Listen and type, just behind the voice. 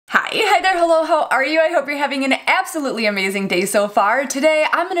Hi there, hello, how are you? I hope you're having an absolutely amazing day so far. Today,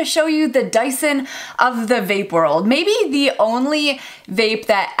 I'm gonna show you the Dyson of the vape world. Maybe the only vape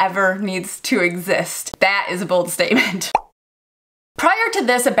that ever needs to exist. That is a bold statement. Prior to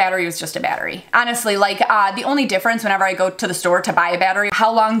this, a battery was just a battery. Honestly, like the only difference whenever I go to the store to buy a battery,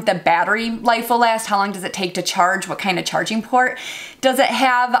 how long the battery life will last, how long does it take to charge, what kind of charging port does it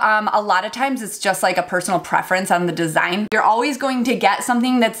have. A lot of times it's just like a personal preference on the design. You're always going to get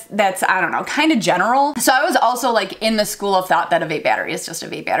something that's I don't know, kind of general. So I was also like in the school of thought that a vape battery is just a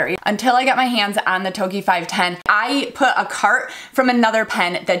vape battery until I got my hands on the Toqi 510. I put a cart from another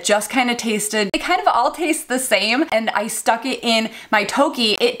pen that just kind of tasted, they kind of all taste the same, and I stuck it in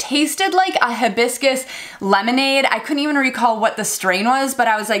myToqi. It tasted like a hibiscus lemonade. I couldn't even recall what the strain was, but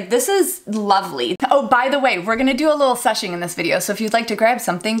I was like, this is lovely. Oh, by the way, we're gonna do a little seshing in this video, so if you'd like to grab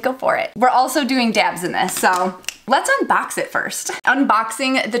something, go for it. We're also doing dabs in this, so let's unbox it first.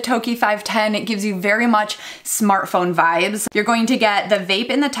 Unboxing the Toqi 510, it gives you very much smartphone vibes. You're going to get the vape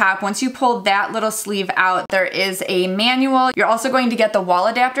in the top. Once you pull that little sleeve out, there is a manual. You're also going to get the wall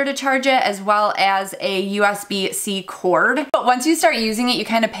adapter to charge it, as well as a USB-C cord. But once you start using it, you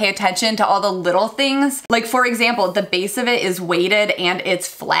kind of pay attention to all the little things. Like for example, the base of it is weighted and it's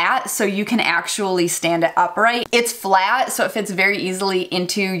flat, so you can actually stand it upright. It's flat, so it fits very easily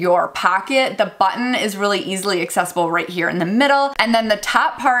into your pocket. The button is really easily accessible right here in the middle. And then the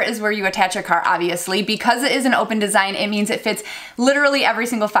top part is where you attach your cart, obviously. Because it is an open design, it means it fits literally every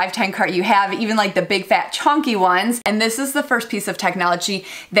single 510 cart you have, even like the big fat chunky ones. And this is the first piece of technology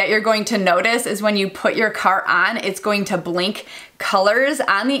that you're going to notice is when you put your cart on, it's going to blink colors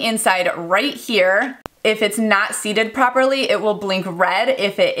on the inside right here. If it's not seated properly, it will blink red.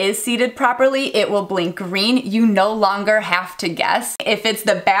 If it is seated properly, it will blink green. You no longer have to guess. If it's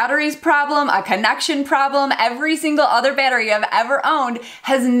the battery's problem, a connection problem, every single other battery I've ever owned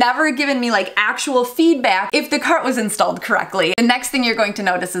has never given me like actual feedback if the cart was installed correctly. The next thing you're going to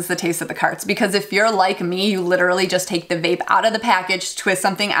notice is the taste of the carts, because if you're like me, you literally just take the vape out of the package, twist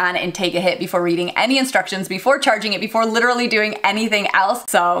something on, and take a hit before reading any instructions, before charging it, before literally doing anything else.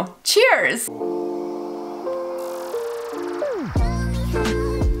 So, cheers!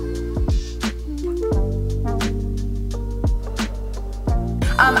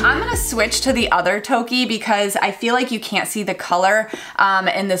 I'm gonna switch to the other Toqi because I feel like you can't see the color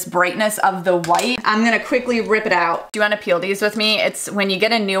and this brightness of the white. I'm gonna quickly rip it out. Do you wanna peel these with me? It's when you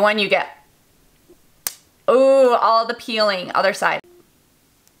get a new one, you get, ooh, all the peeling, other side.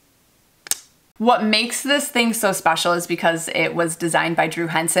 What makes this thing so special is because it was designed by Drew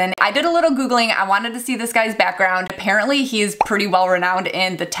Henson. I did a little Googling. I wanted to see this guy's background. Apparently he's pretty well renowned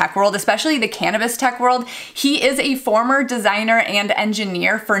in the tech world, especially the cannabis tech world. He is a former designer and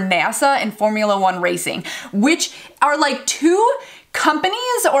engineer for NASA and Formula One racing, which are like two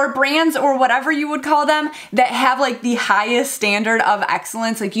companies or brands or whatever you would call them that have like the highest standard of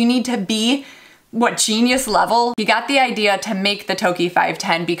excellence. Like you need to be genius level. He got the idea to make the Toqi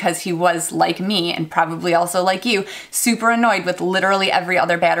 510 because he was, like me, and probably also like you, super annoyed with literally every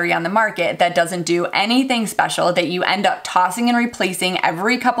other battery on the market that doesn't do anything special, that you end up tossing and replacing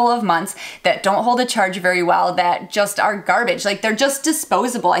every couple of months, that don't hold a charge very well, that just are garbage. Like they're just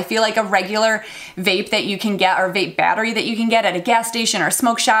disposable. I feel like a regular vape that you can get, or vape battery that you can get at a gas station or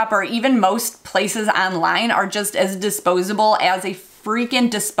smoke shop, or even most places online, are just as disposable as a freaking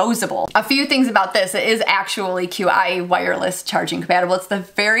disposable. A few things about this. It is actually QI wireless charging compatible. It's the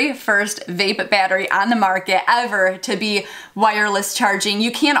very first vape battery on the market ever to be wireless charging.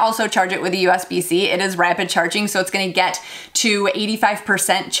 You can also charge it with a USB-C. It is rapid charging, so it's gonna get to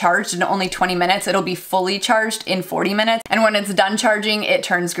 85% charged in only 20 minutes. It'll be fully charged in 40 minutes. And when it's done charging, it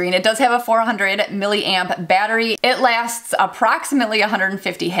turns green. It does have a 400 milliamp battery. It lasts approximately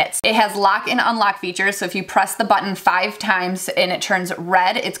 150 hits. It has lock and unlock features, so if you press the button 5 times and it turns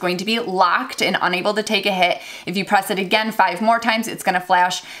red, it's going to be locked and unable to take a hit. If you press it again 5 more times, it's gonna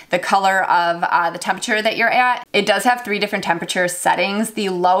flash the color of the temperature that you're at. It does have 3 different temperature settings. The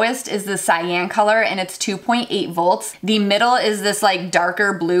lowest is the cyan color and it's 2.8 volts. The middle is this like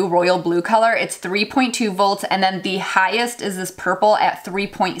darker blue, royal blue color. It's 3.2 volts. And then the highest is this purple at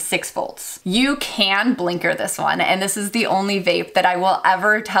 3.6 volts. You can blinker this one, and this is the only vape that I will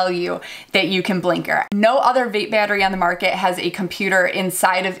ever tell you that you can blinker. No other vape battery on the market has a computer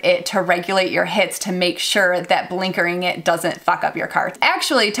inside of it to regulate your hits to make sure that blinkering it doesn't fuck up your cart.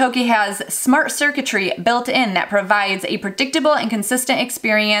 Actually, Toqi has smart circuitry built in that provides a predictable and consistent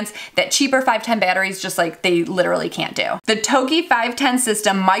experience that cheaper 510 batteries just like they literally can't do. The Toqi 510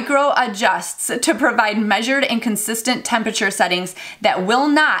 system micro adjusts to provide measured and consistent temperature settings that will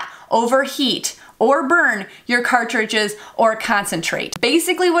not overheat or burn your cartridges or concentrate.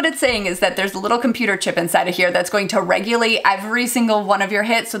 Basically what it's saying is that there's a little computer chip inside of here that's going to regulate every single one of your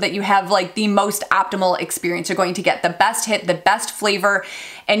hits so that you have like the most optimal experience. You're going to get the best hit, the best flavor,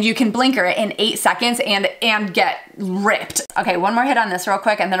 and you can blinker it in 8 seconds and get ripped. Okay, one more hit on this real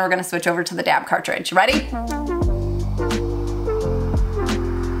quick and then we're gonna switch over to the dab cartridge. Ready?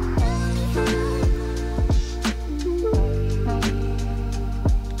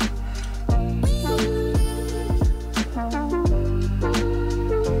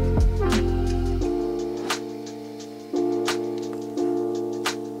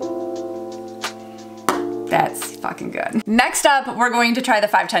 That's fucking good. Next up, we're going to try the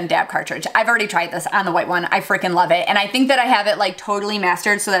 510 dab cartridge. I've already tried this on the white one. I freaking love it. And I think that I have it like totally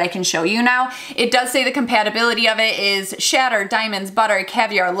mastered so that I can show you now. It does say the compatibility of it is shatter, diamonds, butter,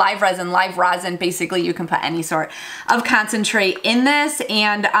 caviar, live resin, live rosin. Basically, you can put any sort of concentrate in this.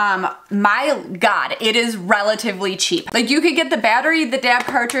 And my God, it is relatively cheap. Like you could get the battery, the dab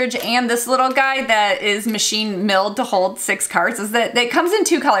cartridge, and this little guy that is machine milled to hold 6 carts. It comes in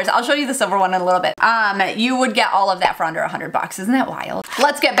 2 colors. I'll show you the silver one in a little bit. You would get all of that for under $100. Isn't that wild?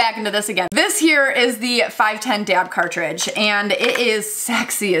 Let's get back into this again. This here is the 510 dab cartridge and it is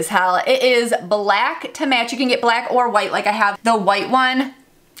sexy as hell. It is black to match. You can get black or white. Like I have the white one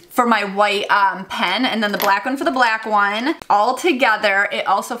for my white pen and then the black one for the black one. All together, it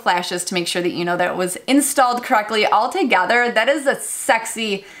also flashes to make sure that you know that it was installed correctly. All together, that is a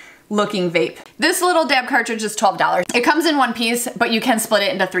sexy looking vape. This little dab cartridge is $12. It comes in 1 piece, but you can split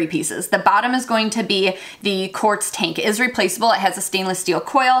it into 3 pieces. The bottom is going to be the quartz tank. It is replaceable. It has a stainless steel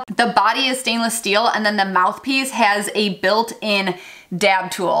coil. The body is stainless steel, and then the mouthpiece has a built-in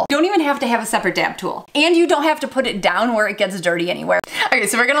dab tool. You don't even have to have a separate dab tool. And you don't have to put it down where it gets dirty anywhere. Okay,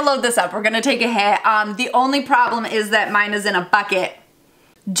 so we're gonna load this up. We're gonna take a hit. The only problem is that mine is in a bucket.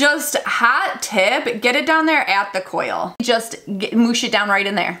 Just hot tip, get it down there at the coil. Just moosh it down right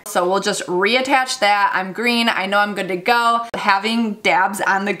in there. So we'll just reattach that. I'm green, I know I'm good to go. Having dabs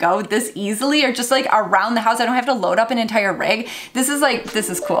on the go this easily or just like around the house, I don't have to load up an entire rig. This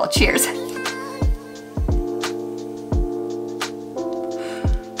is cool, cheers.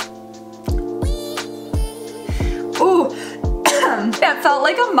 Ooh, that felt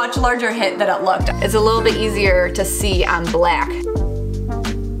like a much larger hit than it looked. It's a little bit easier to see on black.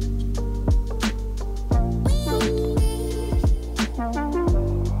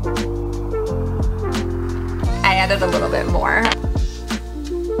 I added a little bit more.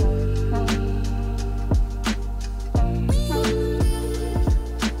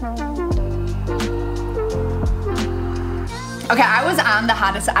 Okay, I was on the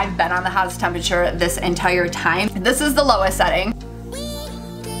hottest, I've been on the hottest temperature this entire time. This is the lowest setting.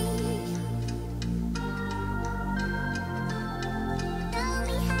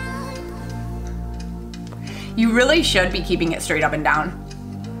 You really should be keeping it straight up and down.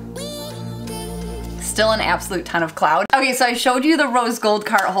 Still an absolute ton of cloud. Okay, so I showed you the rose gold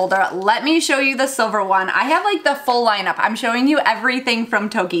cart holder. Let me show you the silver one. I have like the full lineup. I'm showing you everything from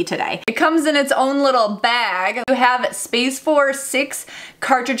Toqi today. It comes in its own little bag. You have space for 6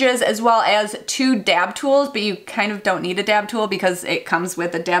 cartridges as well as 2 dab tools, but you kind of don't need a dab tool because it comes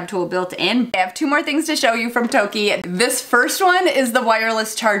with a dab tool built in. I have 2 more things to show you from Toqi. This first one is the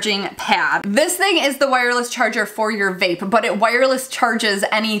wireless charging pad. This thing is the wireless charger for your vape, but it wireless charges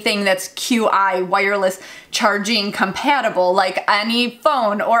anything that's QI wireless charging compatible, like any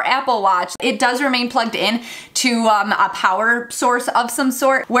phone or Apple Watch. It does remain plugged in to a power source of some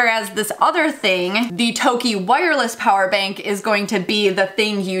sort, whereas this other thing, the Toqi wireless power bank, is going to be the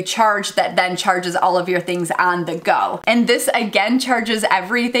thing you charge that then charges all of your things on the go. And this again charges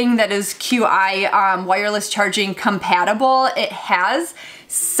everything that is QI wireless charging compatible. It has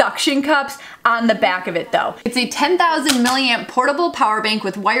suction cups on the back of it though. It's a 10,000 milliamp portable power bank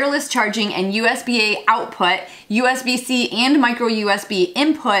with wireless charging and USB-A output. USB-C and micro USB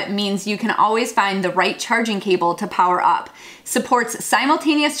input means you can always find the right charging cable to power up. Supports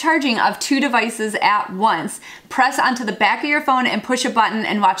simultaneous charging of 2 devices at once. Press onto the back of your phone and push a button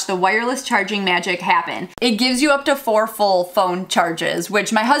and watch the wireless charging magic happen. It gives you up to 4 full phone charges,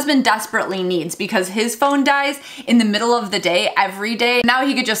 which my husband desperately needs because his phone dies in the middle of the day every day. Now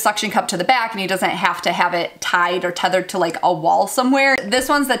he could just suction cup to the back and he doesn't have to have it tied or tethered to like a wall somewhere. This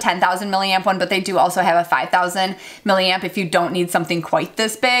one's the 10,000 milliamp one, but they do also have a 5,000 milliamp if you don't need something quite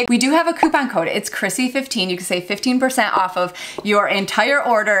this big. We do have a coupon code. It's Chrissy15. You can save 15% off of your entire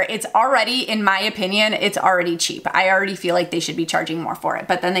order. It's already, in my opinion, it's already cheap. I already feel like they should be charging more for it,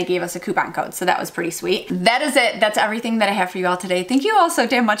 but then they gave us a coupon code, so that was pretty sweet. That is it. That's everything that I have for you all today. Thank you all so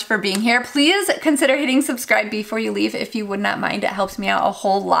damn much for being here. Please consider hitting subscribe before you leave if you would not mind. It helps me out a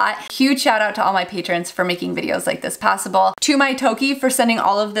whole lot. Huge shout shout out to all my patrons for making videos like this possible. To myToqi for sending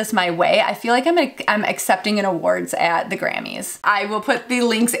all of this my way. I feel like I'm accepting an awards at the Grammys. I will put the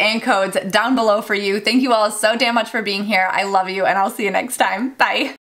links and codes down below for you. Thank you all so damn much for being here. I love you, and I'll see you next time. Bye.